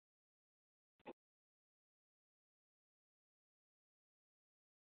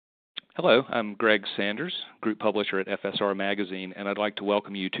Hello, I'm Greg Sanders, Group Publisher at FSR Magazine, and I'd like to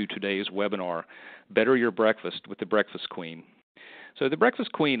welcome you to today's webinar, Better Your Breakfast with the Breakfast Queen. So the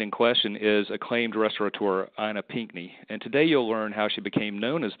Breakfast Queen in question is acclaimed restaurateur Ina Pinkney, and today you'll learn how she became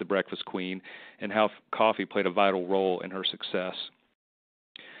known as the Breakfast Queen and how coffee played a vital role in her success.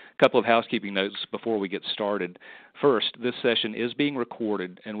 A couple of housekeeping notes before we get started. First, this session is being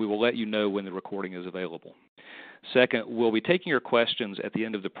recorded, and we will let you know when the recording is available. Second, we'll be taking your questions at the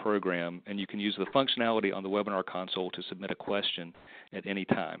end of the program, and you can use the functionality on the webinar console to submit a question at any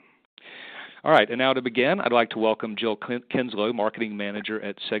time. All right, and now to begin, I'd like to welcome Jill Kinslow, Marketing Manager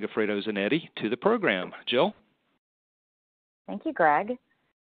at Segafredo Zanetti, to the program. Jill? Thank you, Greg.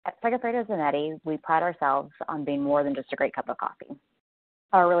 At Segafredo Zanetti, we pride ourselves on being more than just a great cup of coffee.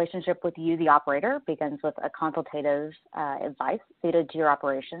 Our relationship with you, the operator, begins with a consultative advice suited to your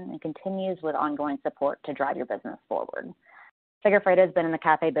operation and continues with ongoing support to drive your business forward. Segafredo has been in the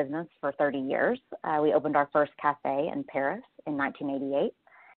cafe business for 30 years. We opened our first cafe in Paris in 1988,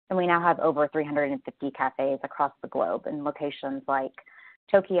 and we now have over 350 cafes across the globe in locations like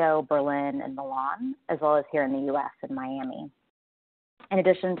Tokyo, Berlin, and Milan, as well as here in the U.S. in Miami. In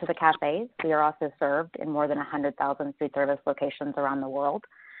addition to the cafes, we are also served in more than 100,000 food service locations around the world.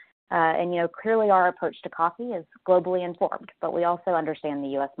 Clearly our approach to coffee is globally informed, but we also understand the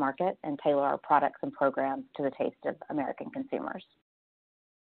U.S. market and tailor our products and programs to the taste of American consumers.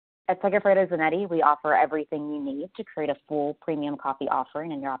 At Segafredo Zanetti, we offer everything you need to create a full premium coffee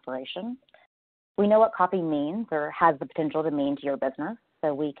offering in your operation. We know what coffee means or has the potential to mean to your business,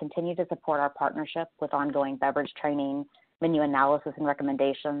 so we continue to support our partnership with ongoing beverage training, menu analysis and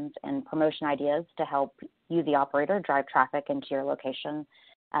recommendations, and promotion ideas to help you, the operator, drive traffic into your location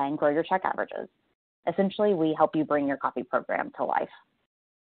and grow your check averages. Essentially, we help you bring your coffee program to life.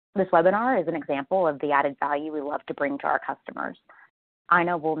 This webinar is an example of the added value we love to bring to our customers.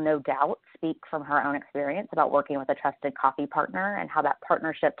 Ina will no doubt speak from her own experience about working with a trusted coffee partner and how that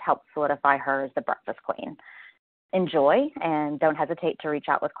partnership helps solidify her as the Breakfast Queen. Enjoy, and don't hesitate to reach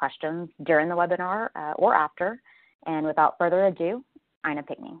out with questions during the webinar or after. And without further ado, Ina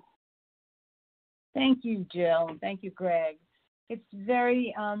Pinkney. Thank you, Jill. Thank you, Greg. It's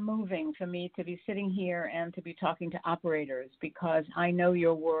very moving for me to be sitting here and to be talking to operators because I know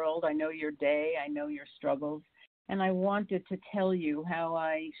your world, I know your day, I know your struggles, and I wanted to tell you how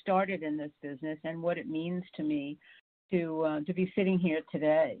I started in this business and what it means to me to be sitting here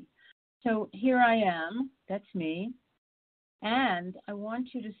today. So here I am, that's me, and I want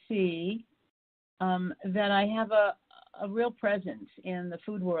you to see that I have a real presence in the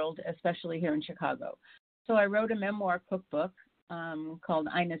food world, especially here in Chicago. So I wrote a memoir cookbook called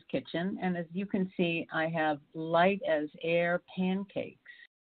Ina's Kitchen, and as you can see, I have light as air pancakes.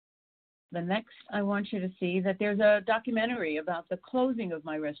 The next, I want you to see that there's a documentary about the closing of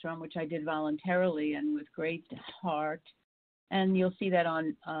my restaurant, which I did voluntarily and with great heart, and you'll see that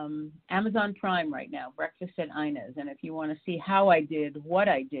on Amazon Prime right now, Breakfast at Ina's, and if you want to see how I did, what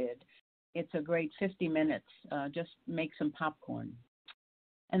I did, it's a great 50 minutes. Just make some popcorn.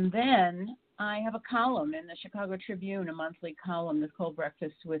 And then I have a column in the Chicago Tribune, a monthly column that's called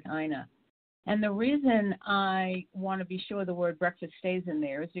Breakfast with Ina. And the reason I want to be sure the word breakfast stays in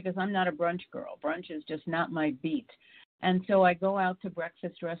there is because I'm not a brunch girl. Brunch is just not my beat. And so I go out to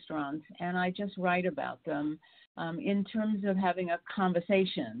breakfast restaurants and I just write about them in terms of having a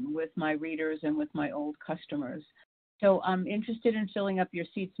conversation with my readers and with my old customers. So I'm interested in filling up your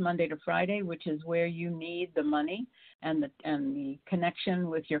seats Monday to Friday, which is where you need the money and the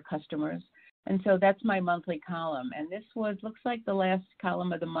connection with your customers. And so that's my monthly column. And this looks like the last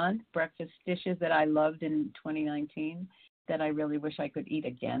column of the month, breakfast dishes that I loved in 2019 that I really wish I could eat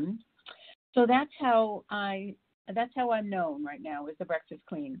again. So that's how I'm known right now as the Breakfast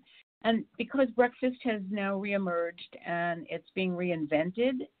Queen. And because breakfast has now reemerged and it's being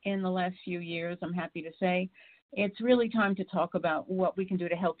reinvented in the last few years, I'm happy to say, it's really time to talk about what we can do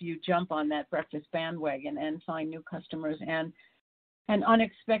to help you jump on that breakfast bandwagon and find new customers and an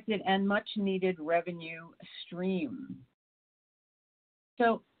unexpected and much needed revenue stream.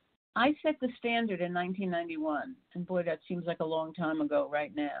 So I set the standard in 1991, and boy, that seems like a long time ago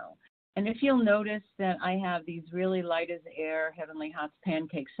right now. And if you'll notice that I have these really light as air, Heavenly Hots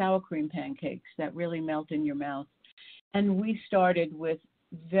pancakes, sour cream pancakes that really melt in your mouth. And we started with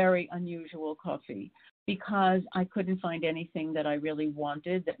very unusual coffee, because I couldn't find anything that I really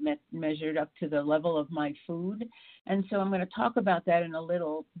wanted that measured up to the level of my food. And so I'm going to talk about that in a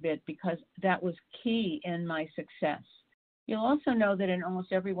little bit because that was key in my success. You'll also know that in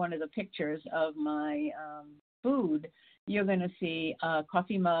almost every one of the pictures of my food, you're going to see a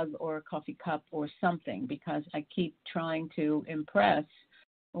coffee mug or a coffee cup or something because I keep trying to impress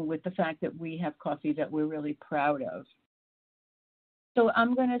with the fact that we have coffee that we're really proud of. So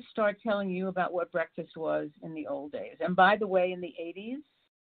I'm going to start telling you about what breakfast was in the old days. And by the way, in the 80s,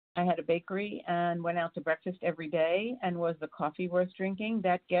 I had a bakery and went out to breakfast every day. And was the coffee worth drinking?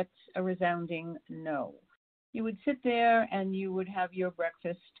 That gets a resounding no. You would sit there and you would have your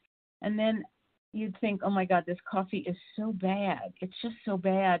breakfast, and then you'd think, oh my God, this coffee is so bad. It's just so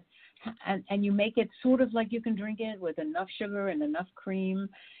bad. And you make it sort of like you can drink it with enough sugar and enough cream.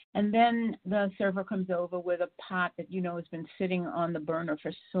 And then the server comes over with a pot that, has been sitting on the burner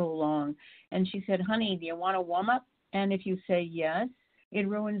for so long. And she said, honey, do you want to warm up? And if you say yes, it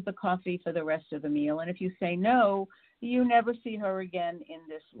ruins the coffee for the rest of the meal. And if you say no, you never see her again in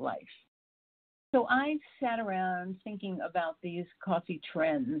this life. So I sat around thinking about these coffee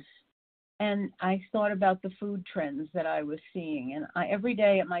trends. And I thought about the food trends that I was seeing. And every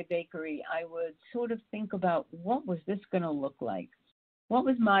day at my bakery, I would sort of think about, what was this going to look like? What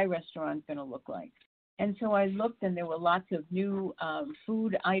was my restaurant going to look like? And so I looked, and there were lots of new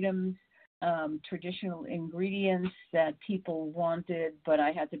food items, traditional ingredients that people wanted, but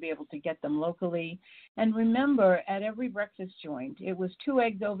I had to be able to get them locally. And remember, at every breakfast joint, it was 2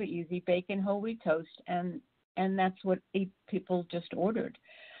 eggs over easy, bacon, whole wheat toast, and that's what 8 people just ordered.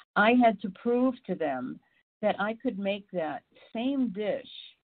 I had to prove to them that I could make that same dish,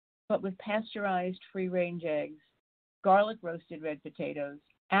 but with pasteurized free-range eggs, garlic roasted red potatoes,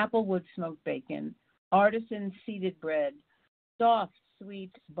 applewood smoked bacon, artisan seeded bread, soft,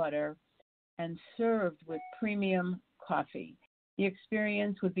 sweet butter, and served with premium coffee. The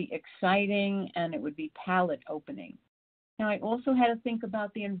experience would be exciting, and it would be palate opening. Now, I also had to think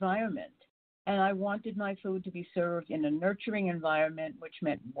about the environment, and I wanted my food to be served in a nurturing environment, which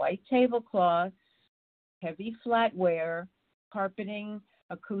meant white tablecloths, heavy flatware, carpeting,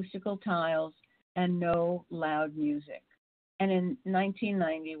 acoustical tiles, and no loud music. And in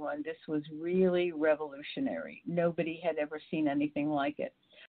 1991, this was really revolutionary. Nobody had ever seen anything like it.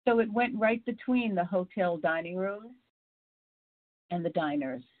 So it went right between the hotel dining rooms and the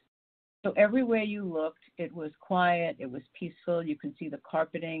diners. So everywhere you looked, it was quiet, it was peaceful. You can see the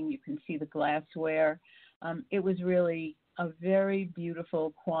carpeting, you can see the glassware. It was really a very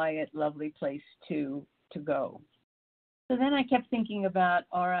beautiful, quiet, lovely place to go. So then I kept thinking about,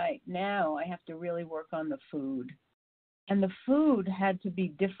 all right, now I have to really work on the food. And the food had to be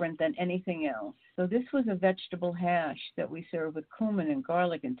different than anything else. So this was a vegetable hash that we served with cumin and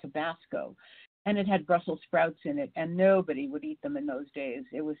garlic and Tabasco. And it had Brussels sprouts in it, and nobody would eat them in those days.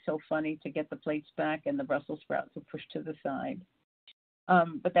 It was so funny to get the plates back, and the Brussels sprouts were pushed to the side.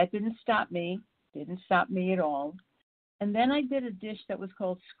 But that didn't stop me at all. And then I did a dish that was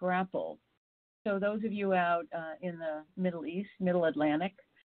called scrapple. So those of you out in the Middle East, Middle Atlantic,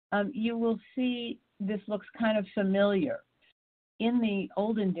 you will see this looks kind of familiar. In the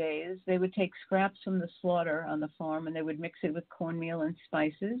olden days, they would take scraps from the slaughter on the farm, and they would mix it with cornmeal and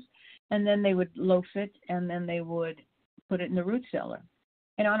spices, and then they would loaf it, and then they would put it in the root cellar.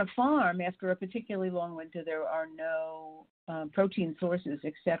 And on a farm, after a particularly long winter, there are no protein sources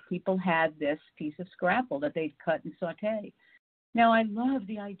except people had this piece of scrapple that they'd cut and saute. Now, I love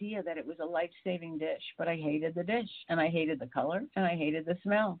the idea that it was a life-saving dish, but I hated the dish, and I hated the color, and I hated the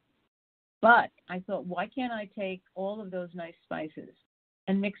smell. But I thought, why can't I take all of those nice spices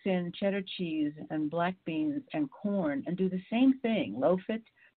and mix in cheddar cheese and black beans and corn and do the same thing, loaf it,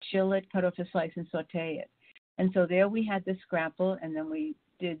 chill it, cut off a slice, and saute it. And so there we had the scrapple, and then we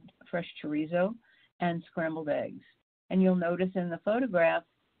did fresh chorizo and scrambled eggs. And you'll notice in the photograph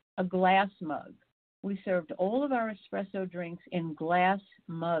a glass mug. We served all of our espresso drinks in glass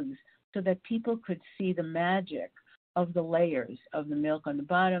mugs so that people could see the magic of the layers of the milk on the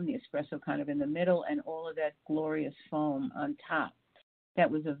bottom, the espresso kind of in the middle, and all of that glorious foam on top.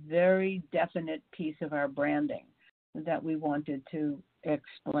 That was a very definite piece of our branding that we wanted to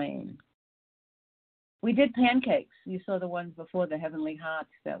explain. We did pancakes. You saw the ones before, the Heavenly Hots,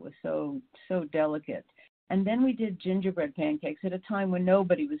 that was so delicate. And then we did gingerbread pancakes at a time when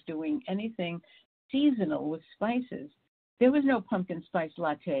nobody was doing anything seasonal with spices. There was no pumpkin spice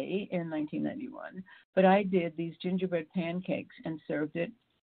latte in 1991, but I did these gingerbread pancakes and served it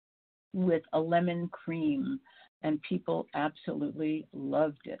with a lemon cream, and people absolutely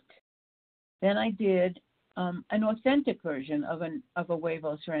loved it. Then I did an authentic version of a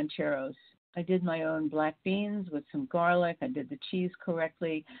huevos rancheros. I did my own black beans with some garlic. I did the cheese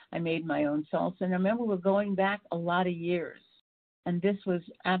correctly. I made my own salsa. And I remember we're going back a lot of years. And this was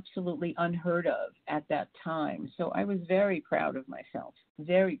absolutely unheard of at that time. So I was very proud of myself,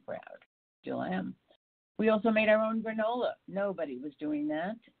 very proud. Still am. We also made our own granola. Nobody was doing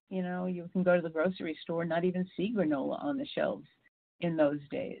that. You know, you can go to the grocery store and not even see granola on the shelves. in those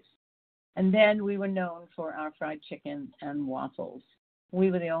days. And then we were known for our fried chicken and waffles.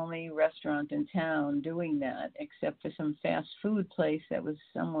 We were the only restaurant in town doing that, except for some fast food place that was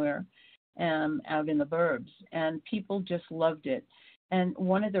somewhere out in the burbs. And people just loved it. And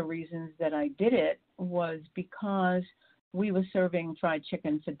one of the reasons that I did it was because we were serving fried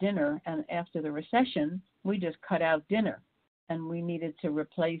chicken for dinner, and after the recession, we just cut out dinner, and we needed to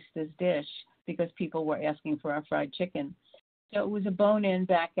replace this dish because people were asking for our fried chicken. So it was a bone-in,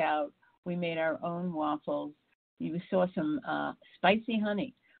 back-out. We made our own waffles. You saw some spicy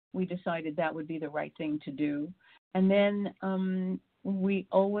honey. We decided that would be the right thing to do. And then we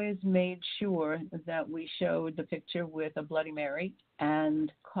always made sure that we showed the picture with a Bloody Mary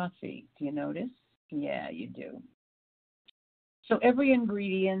and coffee. Do you notice? Yeah, you do. So every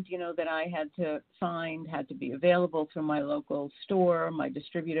ingredient, that I had to find had to be available through my local store, my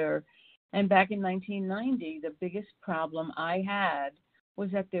distributor. And back in 1990, the biggest problem I had was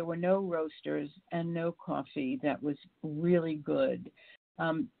that there were no roasters and no coffee that was really good.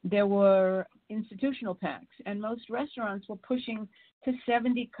 There were institutional packs, and most restaurants were pushing to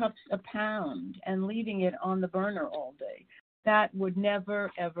 70 cups a pound and leaving it on the burner all day. That would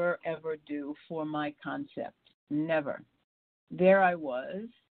never, ever, ever do for my concept. Never. There I was,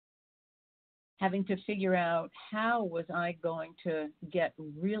 having to figure out how was I going to get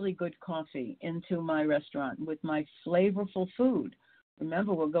really good coffee into my restaurant with my flavorful food.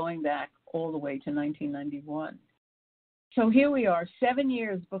 Remember, we're going back all the way to 1991. So here we are, 7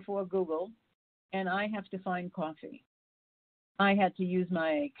 years before Google, and I have to find coffee. I had to use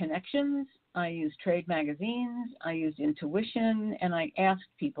my connections. I used trade magazines. I used intuition, and I asked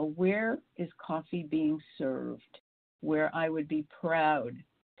people, where is coffee being served, where I would be proud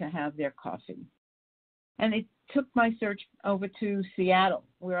to have their coffee. And it took my search over to Seattle,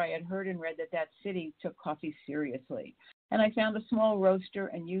 where I had heard and read that city took coffee seriously. And I found a small roaster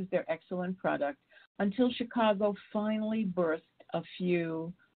and used their excellent product until Chicago finally birthed a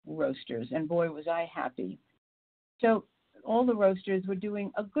few roasters. And boy, was I happy. So all the roasters were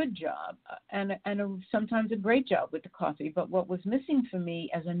doing a good job and sometimes a great job with the coffee. But what was missing for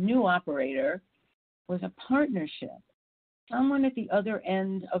me as a new operator was a partnership, someone at the other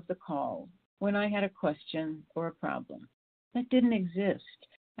end of the call when I had a question or a problem. That didn't exist.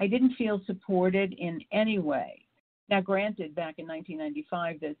 I didn't feel supported in any way. Now, granted, back in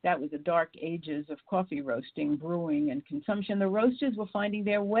 1995, that was the dark ages of coffee roasting, brewing, and consumption. The roasters were finding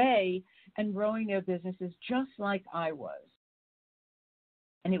their way and growing their businesses just like I was.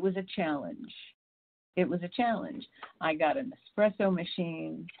 And it was a challenge. It was a challenge. I got an espresso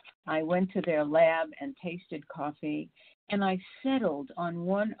machine. I went to their lab and tasted coffee, and I settled on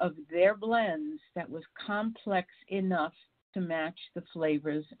one of their blends that was complex enough to match the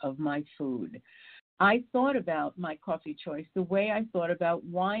flavors of my food. I thought about my coffee choice the way I thought about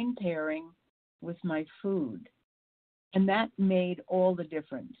wine pairing with my food, and that made all the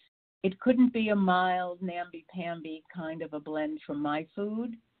difference. It couldn't be a mild, namby-pamby kind of a blend for my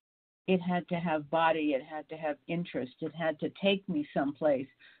food. It had to have body. It had to have interest. It had to take me someplace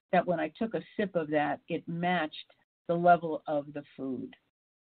that when I took a sip of that, it matched the level of the food.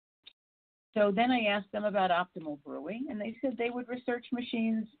 So then I asked them about optimal brewing, and they said they would research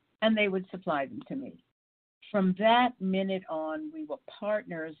machines and they would supply them to me. From that minute on, we were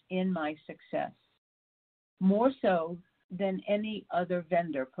partners in my success, more so than any other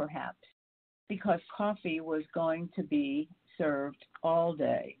vendor, perhaps, because coffee was going to be served all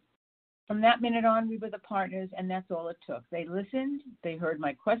day. From that minute on, we were the partners, and that's all it took. They listened, they heard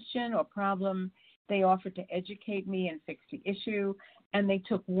my question or problem, they offered to educate me and fix the issue, and they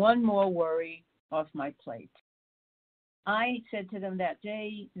took one more worry off my plate. I said to them that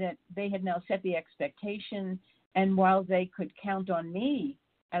day that they had now set the expectation, and while they could count on me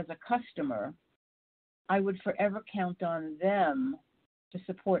as a customer, I would forever count on them to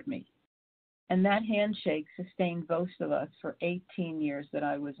support me. And that handshake sustained both of us for 18 years that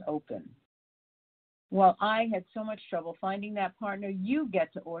I was open. While I had so much trouble finding that partner, you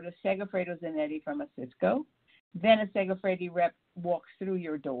get to order Segafredo Zanetti from a Cisco. Then a Segafredo rep walks through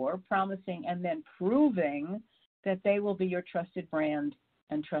your door, promising and then proving that they will be your trusted brand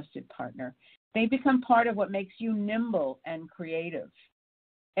and trusted partner. They become part of what makes you nimble and creative.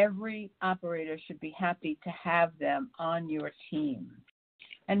 Every operator should be happy to have them on your team.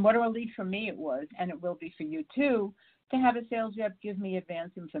 And what a relief for me it was, and it will be for you too, to have a sales rep give me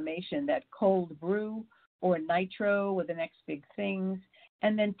advanced information that cold brew or nitro were the next big things,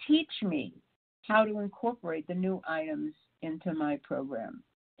 and then teach me how to incorporate the new items into my program.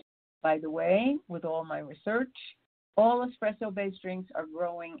 By the way, with all my research, all espresso-based drinks are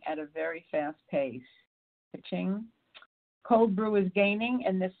growing at a very fast pace. Ka-ching. Cold brew is gaining,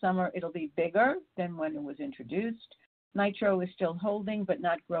 and this summer it'll be bigger than when it was introduced. Nitro is still holding, but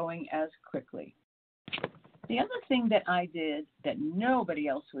not growing as quickly. The other thing that I did that nobody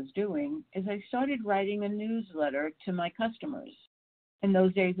else was doing is I started writing a newsletter to my customers. In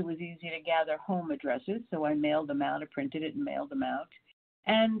those days, it was easy to gather home addresses, so I mailed them out. I printed it and mailed them out.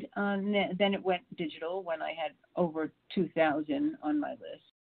 And then it went digital when I had over 2,000 on my list.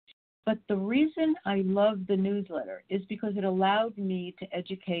 But the reason I loved the newsletter is because it allowed me to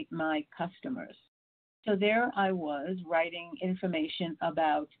educate my customers. So there I was writing information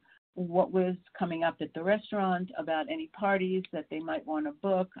about what was coming up at the restaurant, about any parties that they might want to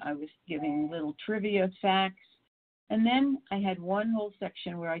book. I was giving little trivia facts. And then I had one whole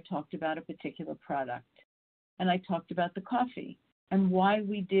section where I talked about a particular product. And I talked about the coffee and why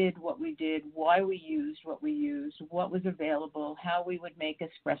we did what we did, why we used what we used, what was available, how we would make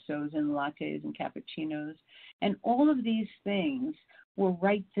espressos and lattes and cappuccinos. And all of these things were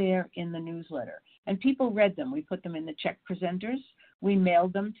right there in the newsletter. And people read them. We put them in the check presenters. We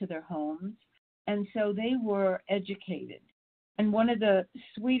mailed them to their homes. And so they were educated. And one of the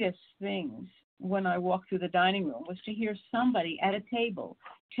sweetest things when I walked through the dining room was to hear somebody at a table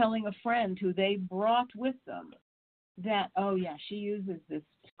telling a friend who they brought with them that, oh yeah, she uses this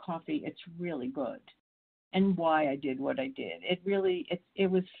coffee, it's really good, and why I did what I did.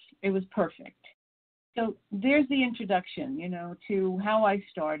 It was perfect. So there's the introduction, to how I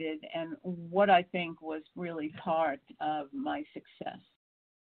started and what I think was really part of my success.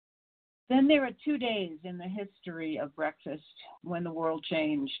 Then there are 2 days in the history of breakfast when the world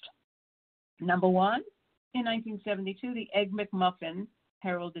changed. Number one, in 1972, the Egg McMuffin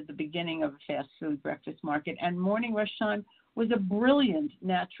heralded the beginning of a fast food breakfast market, and morning rush time was a brilliant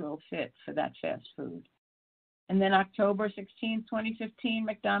natural fit for that fast food. And then October 16, 2015,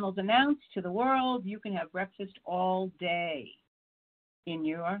 McDonald's announced to the world, you can have breakfast all day in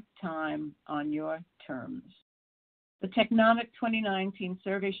your time, on your terms. The Technomic 2019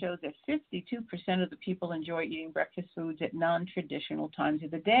 survey shows that 52% of the people enjoy eating breakfast foods at non-traditional times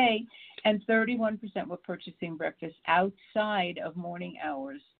of the day, and 31% were purchasing breakfast outside of morning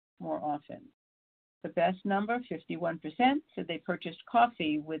hours more often. The best number, 51%, said they purchased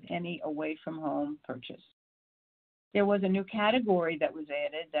coffee with any away-from-home purchase. There was a new category that was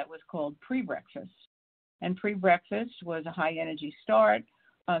added that was called pre-breakfast. And pre-breakfast was a high-energy start,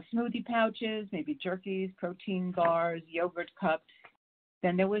 smoothie pouches, maybe jerkies, protein bars, yogurt cups.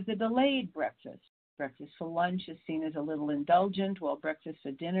 Then there was a delayed breakfast. Breakfast for lunch is seen as a little indulgent, while breakfast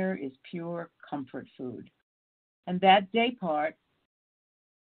for dinner is pure comfort food. And that day part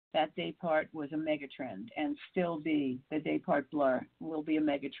was a megatrend, and still be the day part blur will be a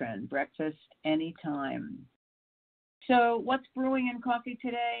megatrend. Breakfast anytime. So what's brewing in coffee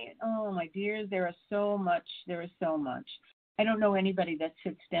today? Oh, my dears, there is so much. I don't know anybody that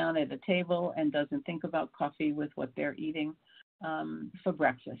sits down at a table and doesn't think about coffee with what they're eating for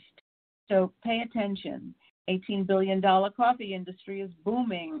breakfast. So pay attention. $18 billion coffee industry is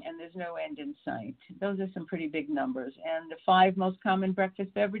booming, and there's no end in sight. Those are some pretty big numbers. And the 5 most common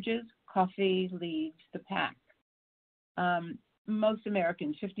breakfast beverages, coffee leads the pack. Most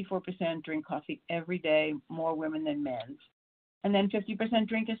Americans, 54%, drink coffee every day, more women than men. And then 50%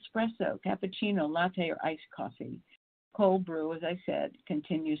 drink espresso, cappuccino, latte, or iced coffee. Cold brew, as I said,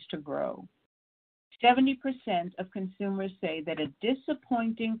 continues to grow. 70% of consumers say that a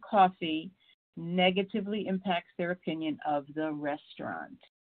disappointing coffee negatively impacts their opinion of the restaurant.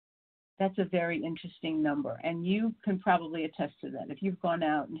 That's a very interesting number, and you can probably attest to that. If you've gone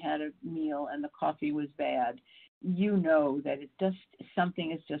out and had a meal and the coffee was bad, you know that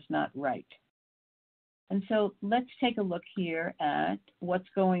something is just not right. And so let's take a look here at what's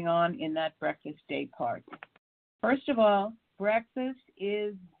going on in that breakfast day part. First of all, breakfast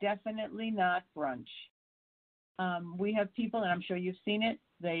is definitely not brunch. We have people, and I'm sure you've seen it,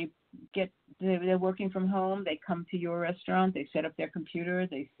 they're working from home, they come to your restaurant, they set up their computer,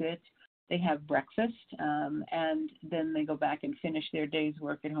 they sit, they have breakfast, and then they go back and finish their day's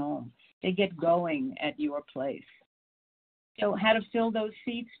work at home. They get going at your place. So how to fill those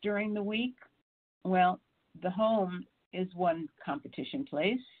seats during the week? Well, the home is one competition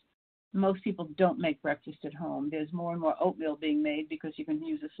place. Most people don't make breakfast at home. There's more and more oatmeal being made because you can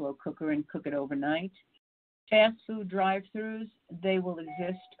use a slow cooker and cook it overnight. Fast food drive-thrus, they will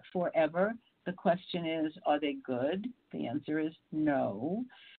exist forever. The question is, are they good? The answer is no.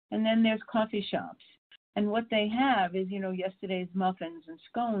 And then there's coffee shops. And what they have is, yesterday's muffins and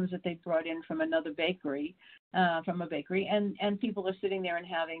scones that they brought in from another bakery, and people are sitting there and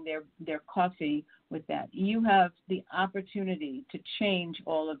having their coffee with that. You have the opportunity to change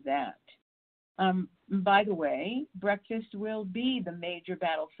all of that. By the way, breakfast will be the major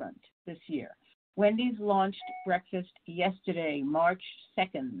battlefront this year. Wendy's launched breakfast yesterday, March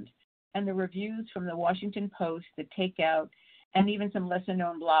 2nd, and the reviews from the Washington Post, the Takeout, and even some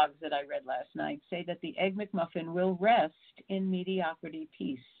lesser-known blogs that I read last night say that the Egg McMuffin will rest in mediocrity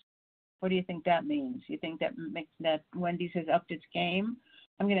peace. What do you think that means? You think that Wendy's has upped its game?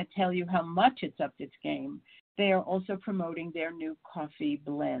 I'm going to tell you how much it's upped its game. They are also promoting their new coffee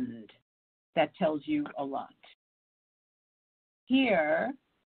blend. That tells you a lot. Here,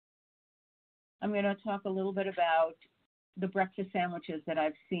 I'm going to talk a little bit about the breakfast sandwiches that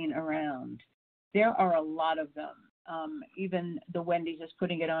I've seen around. There are a lot of them. Even the Wendy's is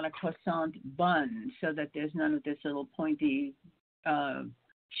putting it on a croissant bun so that there's none of this little pointy,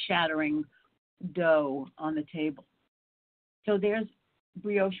 shattering dough on the table. So there's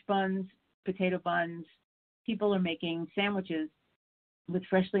brioche buns, potato buns. People are making sandwiches with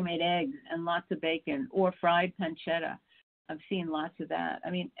freshly made eggs and lots of bacon, or fried pancetta. I've seen lots of that. I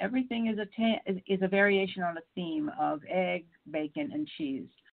mean, everything is a variation on a theme of egg, bacon, and cheese.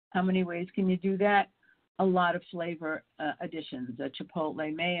 How many ways can you do that? A lot of flavor additions, a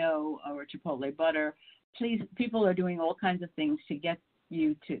chipotle mayo or chipotle butter. People are doing all kinds of things to get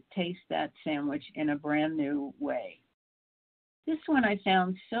you to taste that sandwich in a brand new way. This one I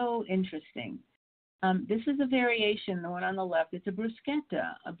found so interesting. This is a variation, the one on the left. It's a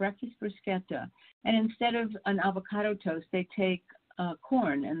bruschetta, a breakfast bruschetta. And instead of an avocado toast, they take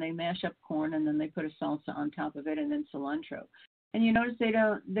corn and they mash up corn and then they put a salsa on top of it and then cilantro. And you notice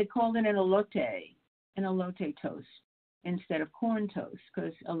they called it an elote toast instead of corn toast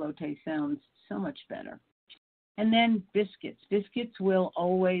because elote sounds so much better. And then biscuits. Biscuits will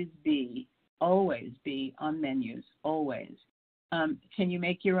always be on menus, always. Can you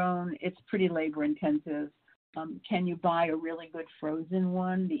make your own? It's pretty labor intensive. Can you buy a really good frozen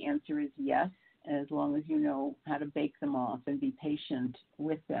one? The answer is yes, as long as you know how to bake them off and be patient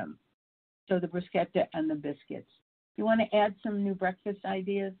with them. So the bruschetta and the biscuits. You want to add some new breakfast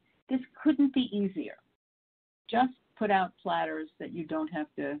ideas? This couldn't be easier. Just put out platters that you don't have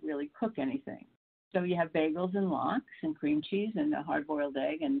to really cook anything. So you have bagels and lox and cream cheese and a hard-boiled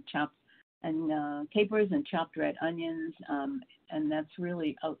egg and chopped and capers and chopped red onions, and that's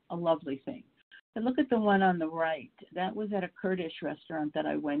really a lovely thing. But look at the one on the right. That was at a Kurdish restaurant that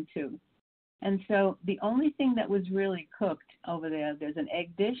I went to. And so the only thing that was really cooked over there's an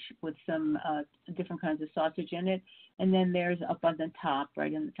egg dish with some different kinds of sausage in it, and then there's up on the top,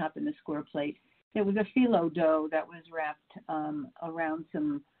 right in the top in the square plate, there was a phyllo dough that was wrapped around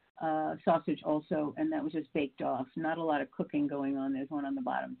some sausage also, and that was just baked off. Not a lot of cooking going on. There's one on the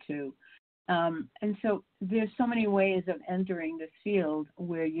bottom too. And so there's so many ways of entering this field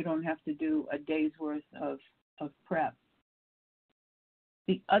where you don't have to do a day's worth of prep.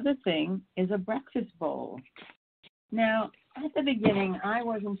 The other thing is a breakfast bowl. Now, at the beginning, I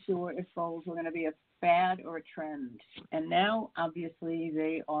wasn't sure if bowls were going to be a fad or a trend. And now, obviously,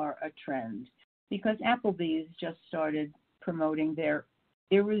 they are a trend because Applebee's just started promoting their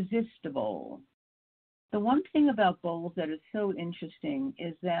Irresistible. The one thing about bowls that is so interesting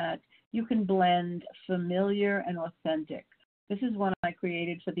is that you can blend familiar and authentic. This is one I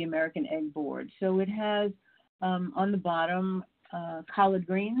created for the American Egg Board. So it has on the bottom collard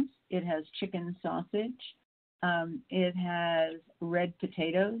greens, it has chicken sausage, it has red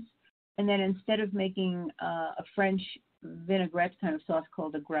potatoes, and then instead of making a French vinaigrette kind of sauce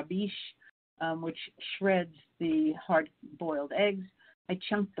called a grabiche, which shreds the hard-boiled eggs, I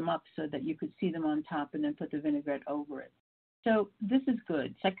chunked them up so that you could see them on top and then put the vinaigrette over it. So this is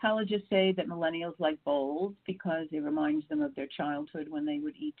good. Psychologists say that millennials like bowls because it reminds them of their childhood when they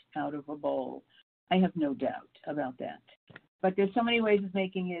would eat out of a bowl. I have no doubt about that. But there's so many ways of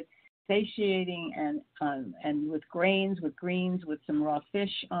making it satiating and with greens, with some raw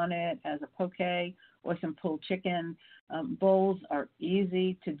fish on it as a poke or some pulled chicken. Bowls are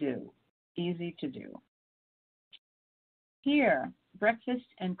easy to do. Here, breakfast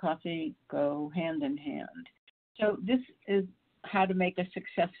and coffee go hand in hand. So this is how to make a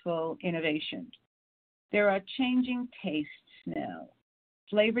successful innovation. There are changing tastes now.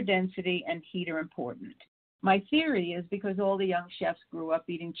 Flavor density and heat are important. My theory is because all the young chefs grew up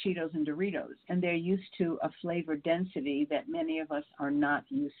eating Cheetos and Doritos, and they're used to a flavor density that many of us are not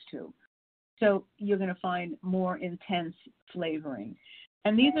used to. So you're going to find more intense flavoring.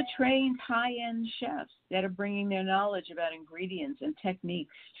 And these are trained high-end chefs that are bringing their knowledge about ingredients and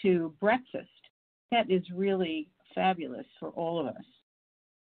techniques to breakfast. That is really fabulous for all of us.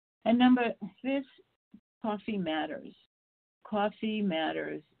 And coffee matters. Coffee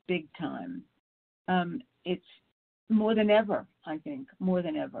matters big time. It's more than ever, I think, more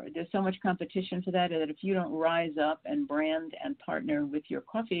than ever. There's so much competition for that if you don't rise up and brand and partner with your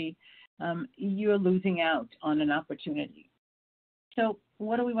coffee, you're losing out on an opportunity. So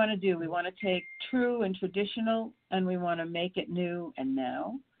what do we want to do? We want to take true and traditional, and we want to make it new and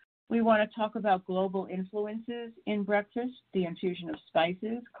now. We want to talk about global influences in breakfast, the infusion of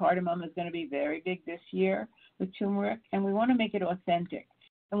spices. Cardamom is going to be very big this year with turmeric, and we want to make it authentic.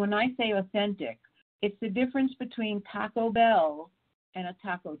 And when I say authentic, it's the difference between Taco Bell and a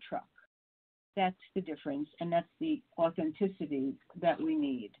taco truck. That's the difference, and that's the authenticity that we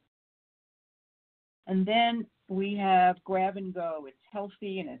need. And then we have grab and go. It's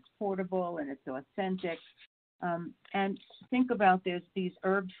healthy and it's portable and it's authentic. And think about these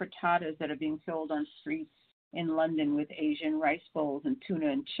herb frittatas that are being sold on streets in London with Asian rice bowls and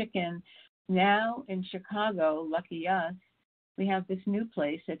tuna and chicken. Now in Chicago, lucky us, we have this new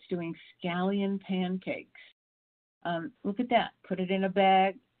place that's doing scallion pancakes. Look at that. Put it in a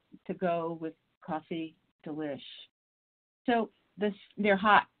bag to go with coffee. Delish. So they're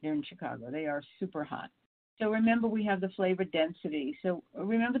hot. They're in Chicago. They are super hot. So remember, we have the flavor density. So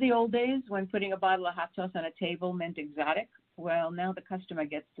remember the old days when putting a bottle of hot sauce on a table meant exotic? Well, now the customer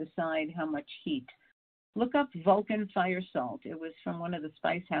gets to decide how much heat. Look up Vulcan Fire Salt. It was from one of the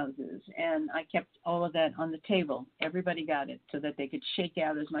spice houses, and I kept all of that on the table. Everybody got it so that they could shake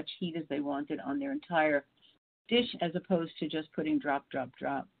out as much heat as they wanted on their entire dish, as opposed to just putting drop, drop,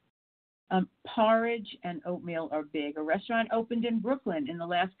 drop. Porridge and oatmeal are big. A restaurant opened in Brooklyn in the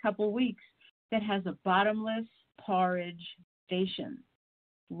last couple of weeks that has a bottomless porridge station.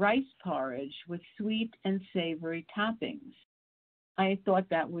 Rice porridge with sweet and savory toppings. I thought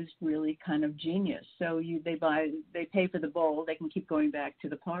that was really kind of genius. So they pay for the bowl. They can keep going back to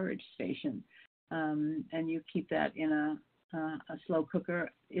the porridge station, and you keep that in a slow cooker.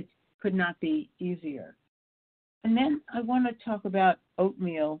 It could not be easier. And then I want to talk about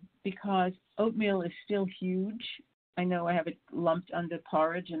oatmeal, because oatmeal is still huge. I know I have it lumped under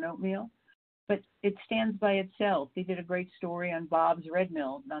porridge and oatmeal, but it stands by itself. They did a great story on Bob's Red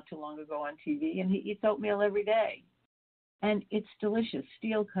Mill not too long ago on TV, and he eats oatmeal every day. And it's delicious,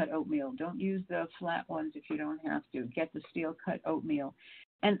 steel-cut oatmeal. Don't use the flat ones if you don't have to. Get the steel-cut oatmeal.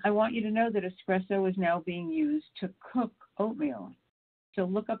 And I want you to know that espresso is now being used to cook oatmeal. So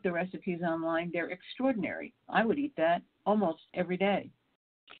look up the recipes online. They're extraordinary. I would eat that almost every day.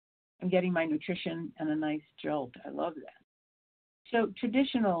 I'm getting my nutrition and a nice jolt. I love that. So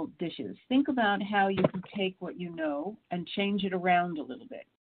traditional dishes. Think about how you can take what you know and change it around a little bit.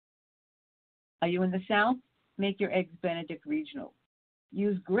 Are you in the South? Make your eggs Benedict regional.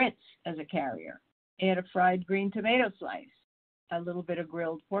 Use grits as a carrier. Add a fried green tomato slice, a little bit of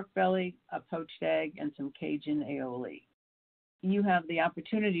grilled pork belly, a poached egg, and some Cajun aioli. You have the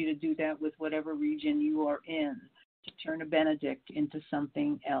opportunity to do that with whatever region you are in, to turn a Benedict into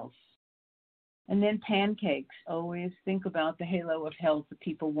something else. And then pancakes. Always think about the halo of health that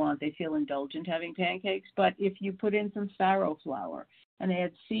people want. They feel indulgent having pancakes, but if you put in some farro flour and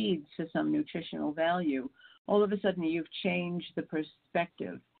add seeds for some nutritional value, all of a sudden you've changed the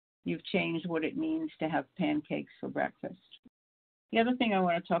perspective. You've changed what it means to have pancakes for breakfast. The other thing I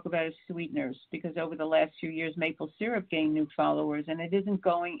want to talk about is sweeteners, because over the last few years, maple syrup gained new followers, and it isn't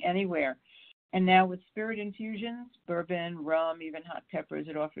going anywhere. And now with spirit infusions, bourbon, rum, even hot peppers,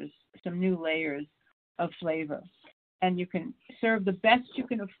 it offers some new layers of flavor. And you can serve the best you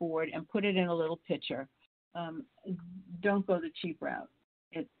can afford and put it in a little pitcher. Don't go the cheap route.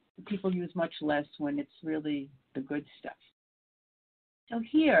 People use much less when it's really the good stuff. So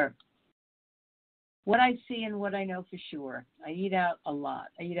here, what I see and what I know for sure, I eat out a lot.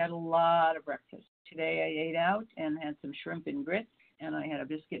 I eat out a lot of breakfast. Today I ate out and had some shrimp and grits, and I had a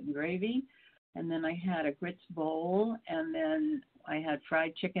biscuit and gravy, and then I had a grits bowl, and then I had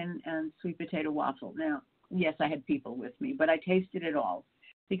fried chicken and sweet potato waffle. Now, yes, I had people with me, but I tasted it all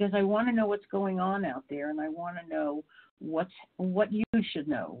because I want to know what's going on out there, and I want to know what you should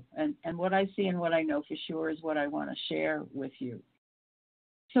know. And what I see and what I know for sure is what I want to share with you.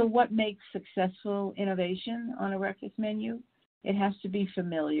 So what makes successful innovation on a breakfast menu? It has to be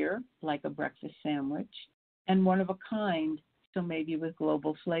familiar, like a breakfast sandwich, and one of a kind, so maybe with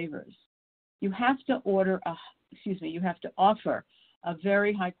global flavors. You have to offer a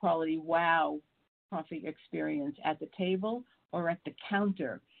very high quality wow coffee experience at the table or at the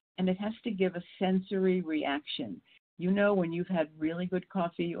counter, and it has to give a sensory reaction. You know, when you've had really good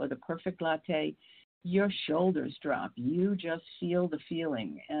coffee or the perfect latte, your shoulders drop. You just feel the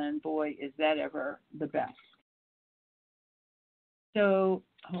feeling, and boy, is that ever the best. So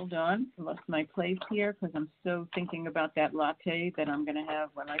hold on, I lost my place here because I'm so thinking about that latte that I'm going to have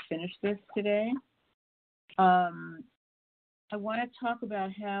when I finish this today. I want to talk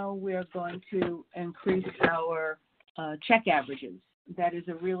about how we're going to increase our check averages. That is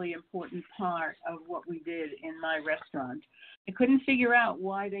a really important part of what we did in my restaurant. I couldn't figure out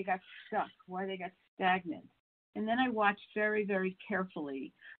why they got stuck, why they got stagnant. And then I watched very, very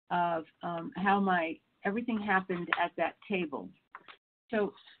carefully of how everything happened at that table.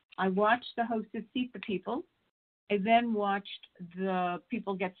 So I watched the hostess seat the people. I then watched the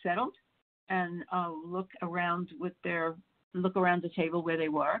people get settled and look around the table where they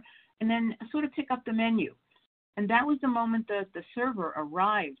were, and then sort of pick up the menu. And that was the moment that the server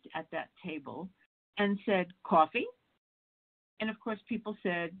arrived at that table and said, "Coffee?" And of course, people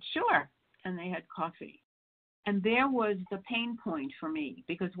said, "Sure," and they had coffee. And there was the pain point for me,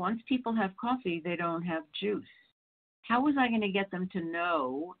 because once people have coffee, they don't have juice. How was I going to get them to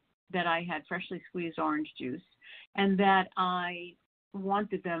know that I had freshly squeezed orange juice and that I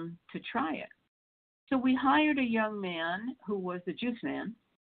wanted them to try it? So we hired a young man who was the juice man,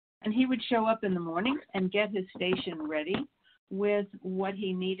 and he would show up in the morning and get his station ready with what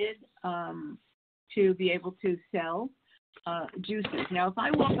he needed to be able to sell juices. Now, if I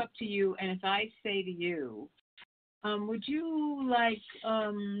walk up to you and if I say to you, would you like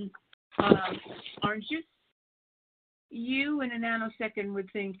orange juice? You, in a nanosecond,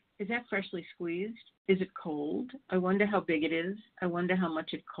 would think, is that freshly squeezed? Is it cold? I wonder how big it is. I wonder how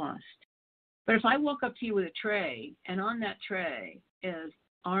much it cost. But if I walk up to you with a tray, and on that tray is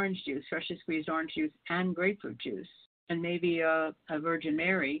orange juice, freshly squeezed orange juice, and grapefruit juice, and maybe a Virgin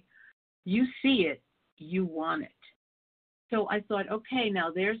Mary, you see it, you want it. So I thought, okay,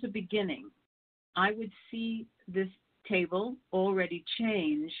 now there's a beginning. I would see this table already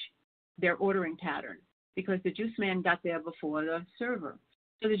change their ordering pattern because the juice man got there before the server.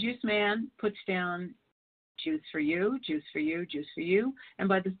 So the juice man puts down juice for you, juice for you, juice for you. And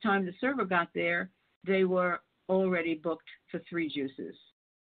by the time the server got there, they were already booked for 3 juices.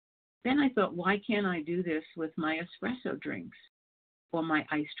 Then I thought, why can't I do this with my espresso drinks or my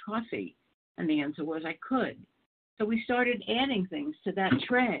iced coffee? And the answer was I could. So we started adding things to that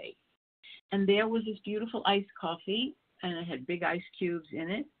tray. And there was this beautiful iced coffee, and it had big ice cubes in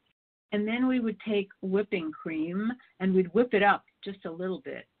it. And then we would take whipping cream, and we'd whip it up just a little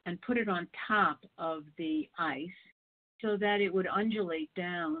bit and put it on top of the ice so that it would undulate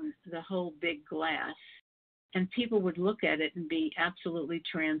down the whole big glass. And people would look at it and be absolutely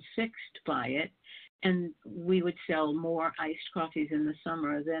transfixed by it. And we would sell more iced coffees in the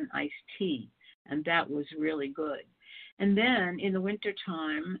summer than iced tea. And that was really good. And then in the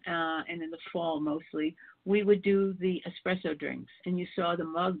wintertime and in the fall mostly, we would do the espresso drinks. And you saw the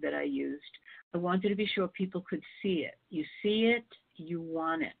mug that I used. I wanted to be sure people could see it. You see it, you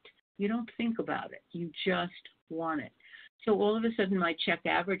want it. You don't think about it. You just want it. So all of a sudden my check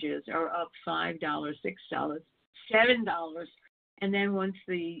averages are up $5, $6, $7. And then once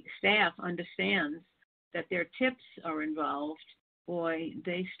the staff understands that their tips are involved, boy,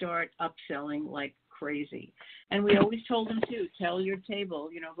 they start upselling like crazy. And we always told them to tell your table,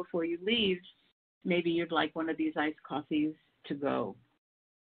 before you leave, maybe you'd like one of these iced coffees to go.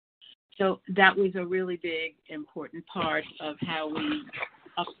 So that was a really big, important part of how we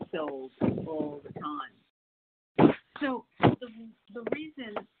upsold all the time. So the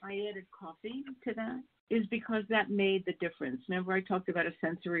reason I added coffee to that is because that made the difference. Remember I talked about a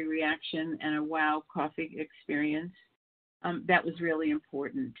sensory reaction and a wow coffee experience? That was really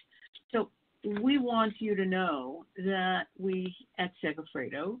important. So we want you to know that we at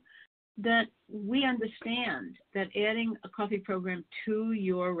Segafredo, that we understand that adding a coffee program to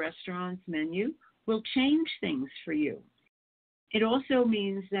your restaurant's menu will change things for you. It also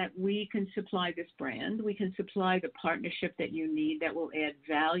means that we can supply this brand, we can supply the partnership that you need that will add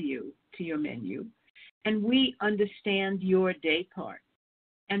value to your menu, and we understand your day part.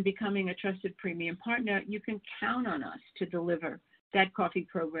 And becoming a trusted premium partner, you can count on us to deliver that coffee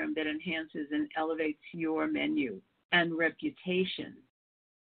program that enhances and elevates your menu and reputation.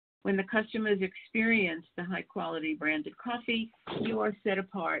 When the customers experience the high-quality branded coffee, you are set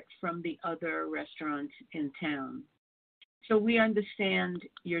apart from the other restaurants in town. So we understand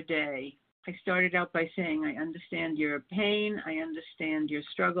your day. I started out by saying I understand your pain, I understand your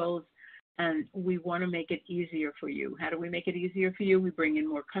struggles, and we want to make it easier for you. How do we make it easier for you? We bring in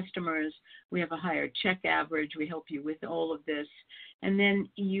more customers. We have a higher check average. We help you with all of this. And then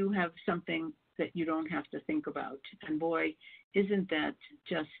you have something that you don't have to think about. And boy, isn't that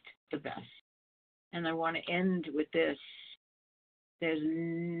just the best? And I want to end with this. There's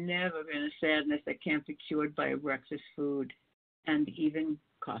never been a sadness that can't be cured by a breakfast food and even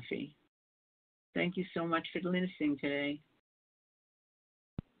coffee. Thank you so much for listening today.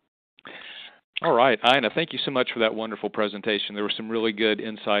 All right, Ina, thank you so much for that wonderful presentation. There was some really good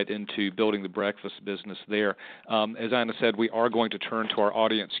insight into building the breakfast business there. As Ina said, we are going to turn to our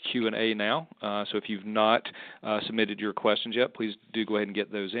audience Q&A now. So if you've not submitted your questions yet, please do go ahead and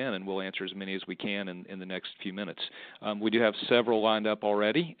get those in, and we'll answer as many as we can in the next few minutes. We do have several lined up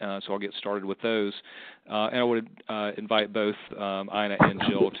already, so I'll get started with those. And I would invite both Ina and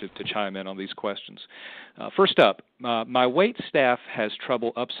Jill to chime in on these questions. First up, my wait staff has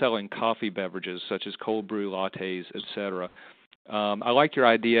trouble upselling coffee beverages such as cold brew lattes, etc. I like your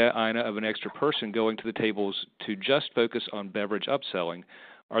idea, Ina, of an extra person going to the tables to just focus on beverage upselling.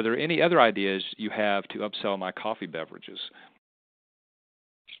 Are there any other ideas you have to upsell my coffee beverages?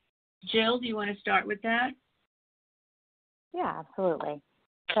 Jill, do you want to start with that? Yeah, absolutely.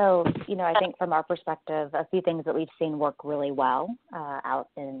 So, I think from our perspective, a few things that we've seen work really well at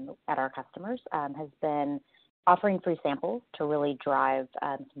our customers has been offering free samples to really drive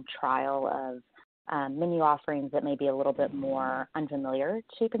some trial of menu offerings that may be a little bit more unfamiliar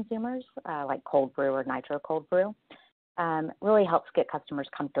to consumers, like cold brew or nitro cold brew. Really helps get customers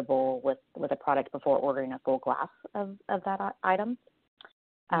comfortable with a product before ordering a full glass of that item.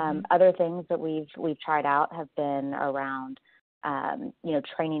 Other things that we've tried out have been around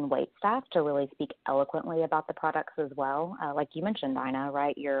training wait staff to really speak eloquently about the products as well. Like you mentioned, Ina,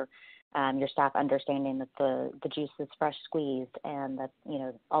 right? Your staff understanding that the juice is fresh squeezed and that,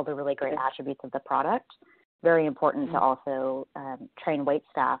 all the really great attributes of the product. Very important to also train wait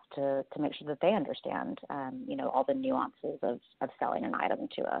staff to make sure that they understand, all the nuances of selling an item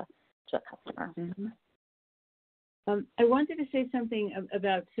to a customer. I wanted to say something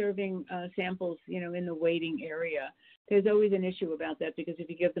about serving samples, in the waiting area. There's always an issue about that because if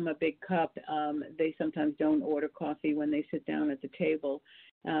you give them a big cup, they sometimes don't order coffee when they sit down at the table.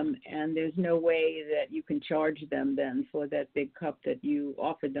 And there's no way that you can charge them then for that big cup that you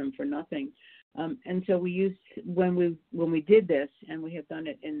offered them for nothing. And so when we did this, and we have done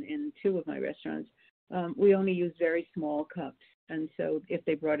it in two of my restaurants, we only used very small cups. And so if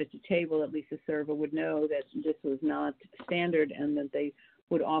they brought it to table, at least the server would know that this was not standard and that they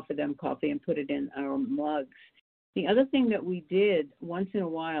would offer them coffee and put it in our mugs. The other thing that we did once in a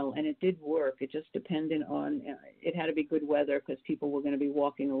while, and it did work, it just depended on, it had to be good weather because people were going to be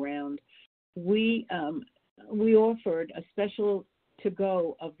walking around. We offered a special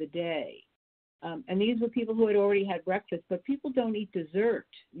to-go of the day. And these were people who had already had breakfast, but people don't eat dessert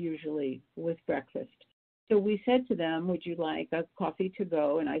usually with breakfast. So we said to them, would you like a coffee to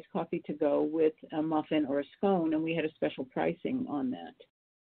go, an iced coffee to go with a muffin or a scone? And we had a special pricing on that.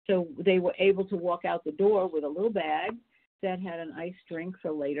 So they were able to walk out the door with a little bag that had an iced drink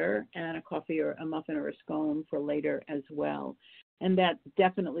for later and a coffee or a muffin or a scone for later as well. And that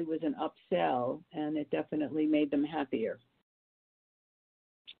definitely was an upsell, and it definitely made them happier.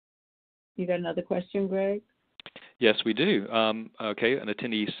 You got another question, Greg? Yes, we do. Okay, an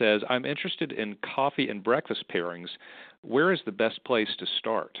attendee says, I'm interested in coffee and breakfast pairings. Where is the best place to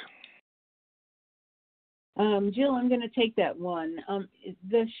start? Jill, I'm going to take that one.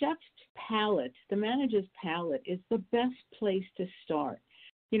 The chef's palate, the manager's palate is the best place to start.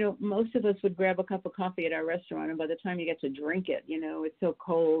 Most of us would grab a cup of coffee at our restaurant, and by the time you get to drink it, it's so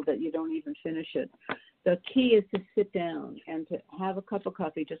cold that you don't even finish it. The key is to sit down and to have a cup of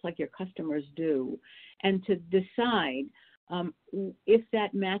coffee just like your customers do, and to decide if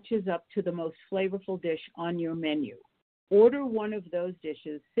that matches up to the most flavorful dish on your menu. Order one of those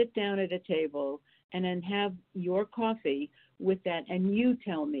dishes, sit down at a table, and then have your coffee with that, and you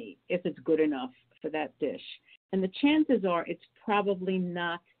tell me if it's good enough for that dish. And the chances are it's probably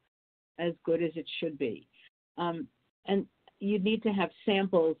not as good as it should be. And you need to have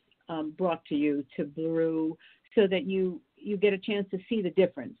samples brought to you to brew so that you get a chance to see the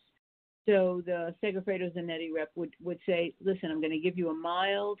difference. So the Segafredo Zanetti rep would say, listen, I'm going to give you a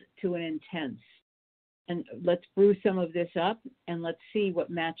mild to an intense. And let's brew some of this up and let's see what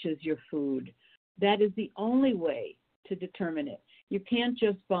matches your food. That is the only way to determine it. You can't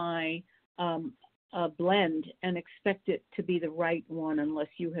just buy a blend and expect it to be the right one unless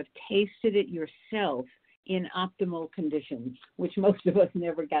you have tasted it yourself in optimal conditions, which most of us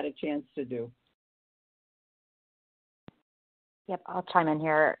never got a chance to do. Yep, I'll chime in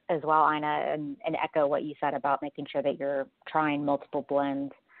here as well, Ina, and echo what you said about making sure that you're trying multiple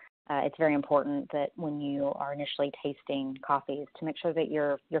blends. It's very important that when you are initially tasting coffees to make sure that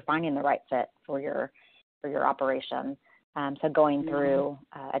you're finding the right fit for your operation. So going through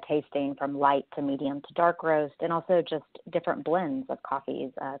a tasting from light to medium to dark roast, and also just different blends of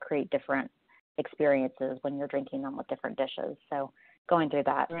coffees create different experiences when you're drinking them with different dishes. So going through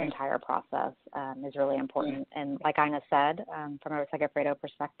that entire process is really important. And like Ina said, from a Segafredo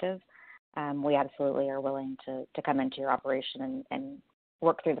perspective, we absolutely are willing to come into your operation and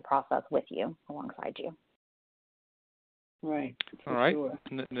work through the process with you, alongside you. Right. All right. Sure.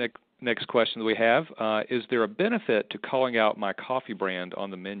 Next question that we have, is there a benefit to calling out my coffee brand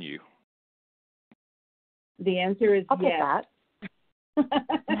on the menu? The answer is I'll take yes.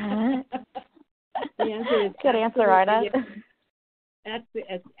 that. The answer is good answer, Ida. Yes.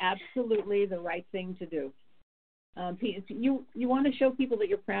 That's absolutely the right thing to do. You want to show people that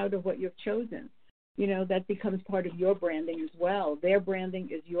you're proud of what you've chosen. You know, that becomes part of your branding as well. Their branding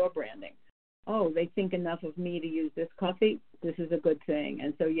is your branding. Oh, they think enough of me to use this coffee. This is a good thing.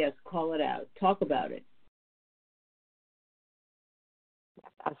 And so, yes, call it out. Talk about it.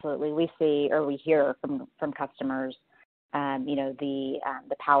 Absolutely. We see or we hear from customers, you know, the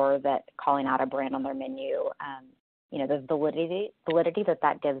power that calling out a brand on their menu, you know, the validity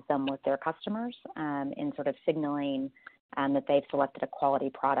that gives them with their customers, in sort of signaling that they've selected a quality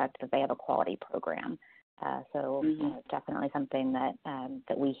product, that they have a quality program. So you know, definitely something that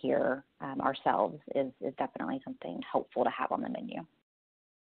that we hear ourselves is definitely something helpful to have on the menu.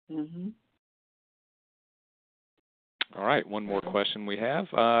 Mm-hmm. All right, one more question we have.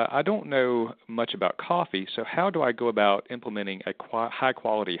 I don't know much about coffee, so how do I go about implementing a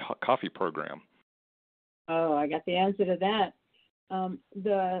high-quality coffee program? Oh, I got the answer to that.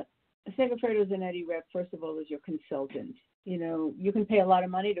 The Segafredo Zanetti rep, first of all, is your consultant. You know, you can pay a lot of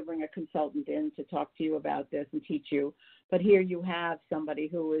money to bring a consultant in to talk to you about this and teach you, but here you have somebody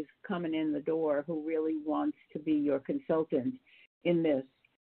who is coming in the door who really wants to be your consultant in this.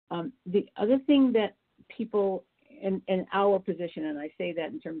 The other thing that people in our position, and I say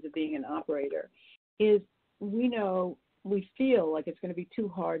that in terms of being an operator, is we feel like it's going to be too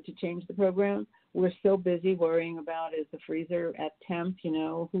hard to change the program. We're so busy worrying about, is the freezer at temp, you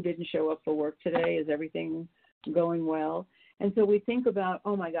know, who didn't show up for work today, is everything going well? And so we think about,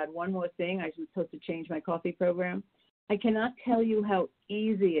 oh my God, one more thing, I'm supposed to change my coffee program. I cannot tell you how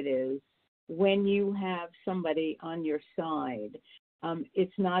easy it is when you have somebody on your side.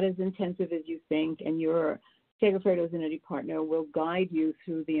 It's not as intensive as you think, and your Segafredo Zanetti partner will guide you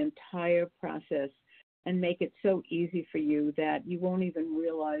through the entire process and make it so easy for you that you won't even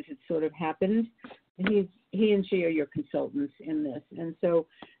realize it sort of happened. He and she are your consultants in this. And so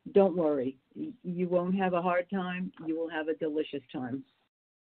don't worry. You won't have a hard time. You will have a delicious time.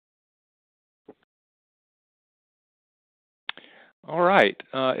 All right.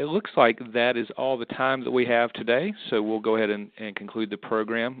 It looks like that is all the time that we have today, so we'll go ahead and conclude the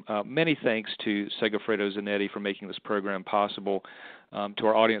program. Many thanks to Segafredo Zanetti for making this program possible, to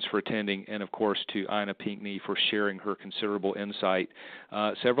our audience for attending, and of course to Ina Pinkney for sharing her considerable insight.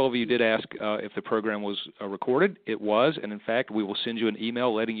 Several of you did ask if the program was recorded. It was, and in fact, we will send you an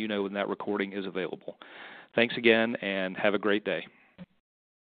email letting you know when that recording is available. Thanks again, and have a great day.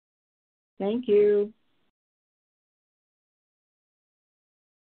 Thank you.